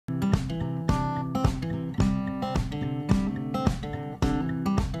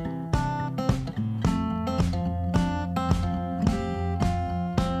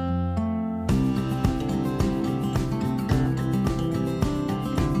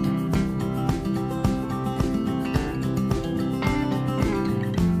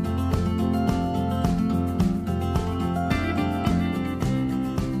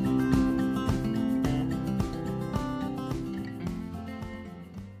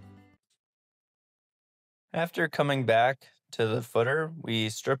After coming back to the footer, we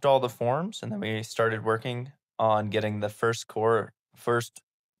stripped all the forms and then we started working on getting the first course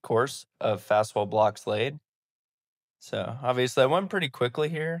of Faswall blocks laid. So obviously I went pretty quickly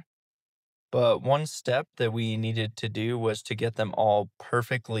here, but one step that we needed to do was to get them all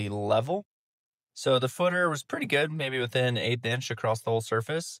perfectly level. So the footer was pretty good, maybe within 1/8 inch across the whole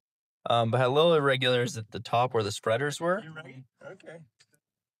surface, but had little irregulars at the top where the spreaders were. Okay.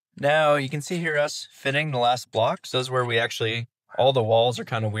 Now you can see here us fitting the last blocks. Those where we actually, all the walls are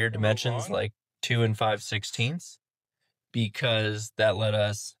kind of weird dimensions, like 2 and 5/16, because that let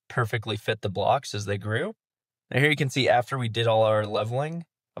us perfectly fit the blocks as they grew. Now here you can see after we did all our leveling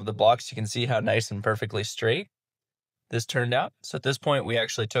of the blocks, you can see how nice and perfectly straight this turned out. So at this point, we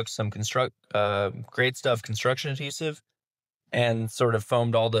actually took some Great Stuff construction adhesive and sort of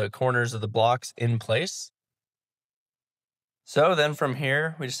foamed all the corners of the blocks in place. So then from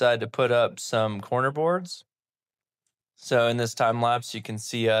here, we decided to put up some corner boards. So in this time lapse, you can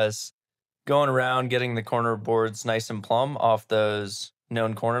see us going around getting the corner boards nice and plumb off those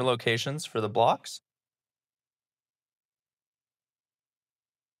known corner locations for the blocks.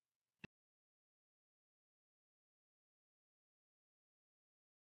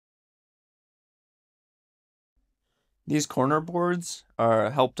 These corner boards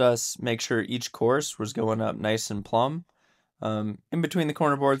helped us make sure each course was going up nice and plumb. In between the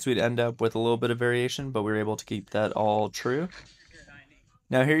corner boards, we'd end up with a little bit of variation, but we were able to keep that all true.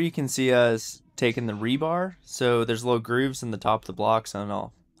 Now here you can see us taking the rebar. So there's little grooves in the top of the blocks, and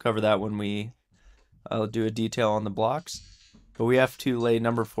I'll cover that when we do a detail on the blocks. But we have to lay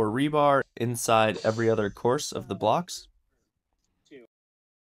number 4 rebar inside every other course of the blocks.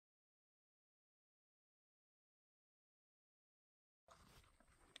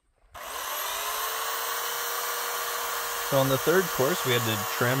 So on the 3rd course, we had to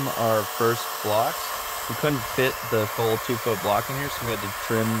trim our first blocks. We couldn't fit the full 2-foot block in here, so we had to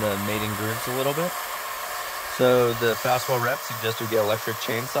trim the mating grooves a little bit. So the Faswall rep suggested we get an electric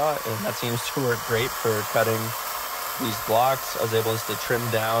chainsaw, and that seems to work great for cutting these blocks. I was able to trim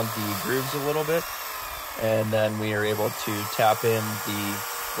down the grooves a little bit, and then we are able to tap in the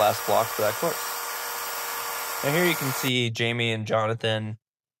last block for that course. Now here you can see Jamie and Jonathan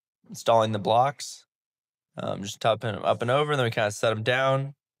installing the blocks. Just tapping them up and over, and then we kind of set them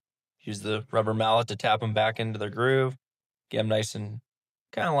down. Use the rubber mallet to tap them back into their groove. Get them nice and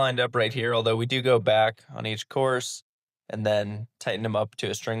kind of lined up right here, although we do go back on each course and then tighten them up to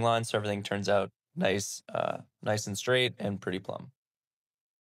a string line so everything turns out nice and straight and pretty plumb.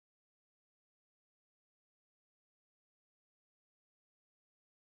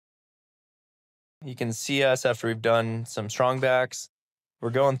 You can see us after we've done some strongbacks. We're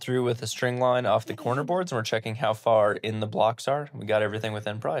going through with a string line off the corner boards, and we're checking how far in the blocks are. We got everything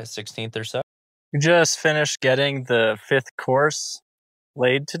within probably a 1/16 or so. We just finished getting the 5th course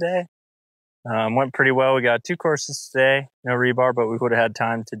laid today. Went pretty well. We got 2 courses today, no rebar, but we would have had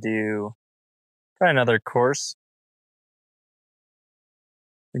time to do probably another course.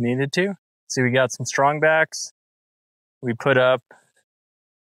 We needed to. See, we got some strongbacks. We put up,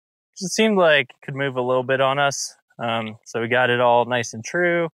 it seemed like it could move a little bit on us. So we got it all nice and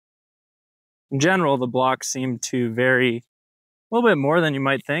true. In general, the blocks seem to vary a little bit more than you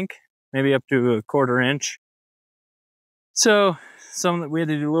might think, maybe up to a 1/4 inch. So we had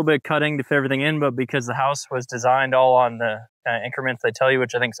to do a little bit of cutting to fit everything in, but because the house was designed all on the kind of increments they tell you,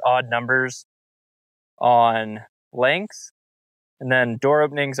 which I think is odd numbers on lengths, and then door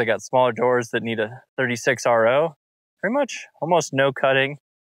openings, I got smaller doors that need a 36 RO. Pretty much almost no cutting,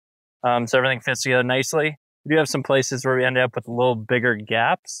 so everything fits together nicely. We do have some places where we end up with a little bigger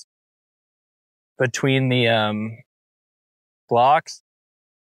gaps between the blocks,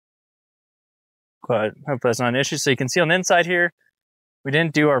 but hopefully that's not an issue. So you can see on the inside here, we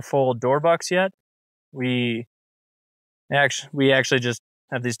didn't do our full door bucks yet. We actually just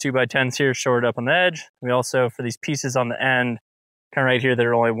have these 2x10s here shored up on the edge. We also, for these pieces on the end, kind of right here,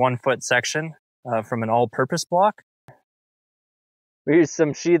 they're only 1-foot section from an all-purpose block. We used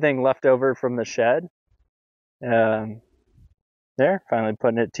some sheathing left over from the shed. There, finally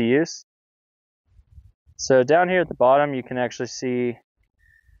putting it to use. So down here at the bottom, you can actually see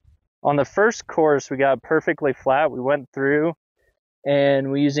on the first course, we got perfectly flat. We went through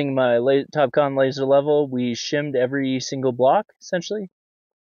and we, using my Topcon laser level, we shimmed every single block essentially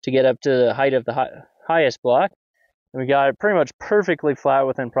to get up to the height of the highest block. And we got it pretty much perfectly flat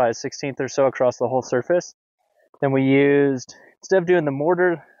within probably a 1/16 or so across the whole surface. Then we used, instead of doing the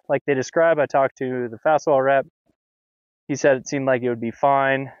mortar like they describe, I talked to the Faswall rep. He said it seemed like it would be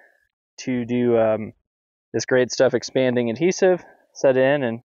fine to do this Great Stuff expanding adhesive, set in,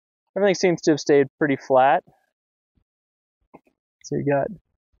 and everything seems to have stayed pretty flat. So you got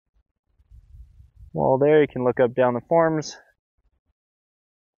wall there. You can look up down the forms.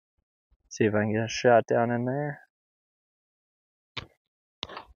 See if I can get a shot down in there.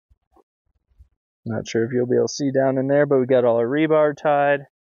 Not sure if you'll be able to see down in there, but we got all our rebar tied.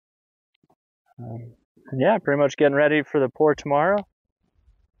 And yeah, pretty much getting ready for the pour tomorrow.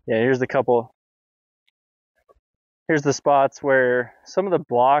 Yeah, here's the spots where some of the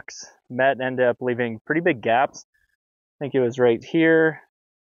blocks met and ended up leaving pretty big gaps. I think it was right here.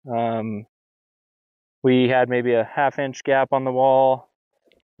 We had maybe a 1/2 inch gap on the wall,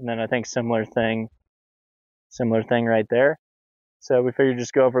 and then I think similar thing right there. So we figured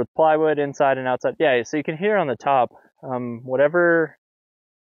just go over the plywood inside and outside. Yeah, so you can hear on the top, whatever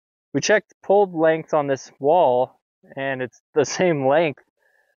we checked pulled length on this wall, and it's the same length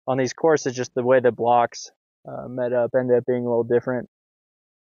on these courses, just the way the blocks ended up being a little different.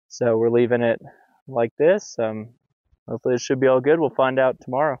 So we're leaving it like this. Hopefully it should be all good. We'll find out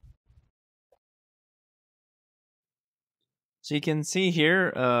tomorrow. So you can see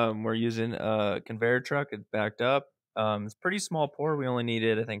here, we're using a conveyor truck. It's backed up. It's a pretty small pour. We only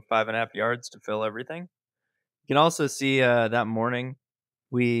needed, I think, 5.5 yards to fill everything. You can also see that morning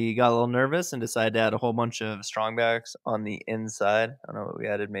we got a little nervous and decided to add a whole bunch of strongbacks on the inside. I don't know, we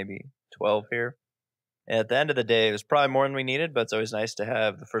added maybe 12 here. And at the end of the day, it was probably more than we needed, but it's always nice to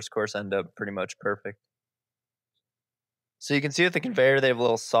have the first course end up pretty much perfect. So you can see with the conveyor, they have a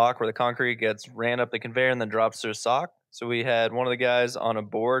little sock where the concrete gets ran up the conveyor and then drops through a sock. So we had one of the guys on a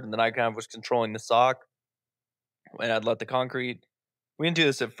board, and then I kind of was controlling the sock, and I'd let the concrete. We didn't do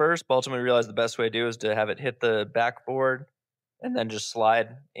this at first, but ultimately realized the best way to do is to have it hit the backboard and then just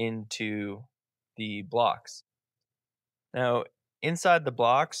slide into the blocks. Now, inside the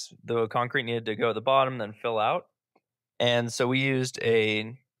blocks, the concrete needed to go at the bottom, then fill out. And so we used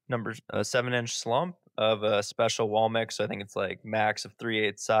a 7-inch slump of a special wall mix. So I think it's like max of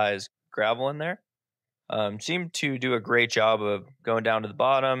 3/8 size gravel in there. Seemed to do a great job of going down to the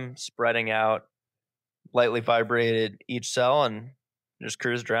bottom, spreading out, lightly vibrated each cell, and just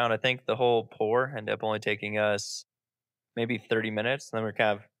cruised around. I think the whole pour ended up only taking us maybe 30 minutes. And then we're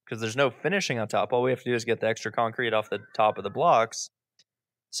kind of, because there's no finishing on top, all we have to do is get the extra concrete off the top of the blocks.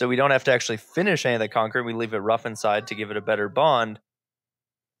 So we don't have to actually finish any of the concrete. We leave it rough inside to give it a better bond.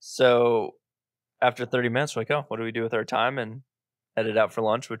 So after 30 minutes, we're like, oh, what do we do with our time? And headed out for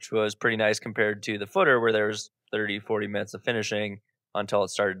lunch, which was pretty nice compared to the footer where there was 30, 40 minutes of finishing until it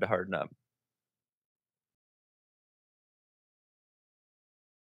started to harden up.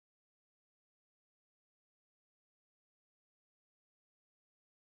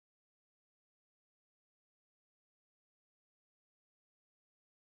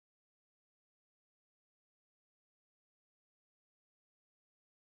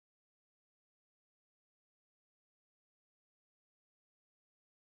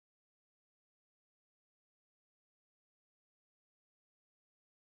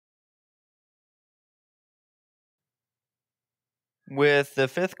 With the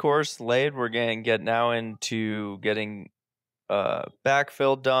 5th course laid, we're going to get now into getting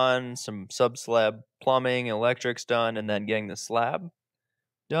backfill done, some sub-slab plumbing, electrics done, and then getting the slab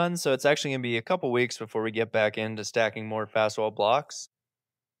done. So it's actually going to be a couple weeks before we get back into stacking more Faswall blocks.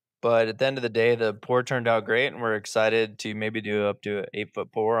 But at the end of the day, the pour turned out great, and we're excited to maybe do up to an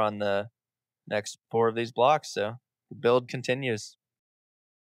 8-foot pour on the next pour of these blocks. So the build continues.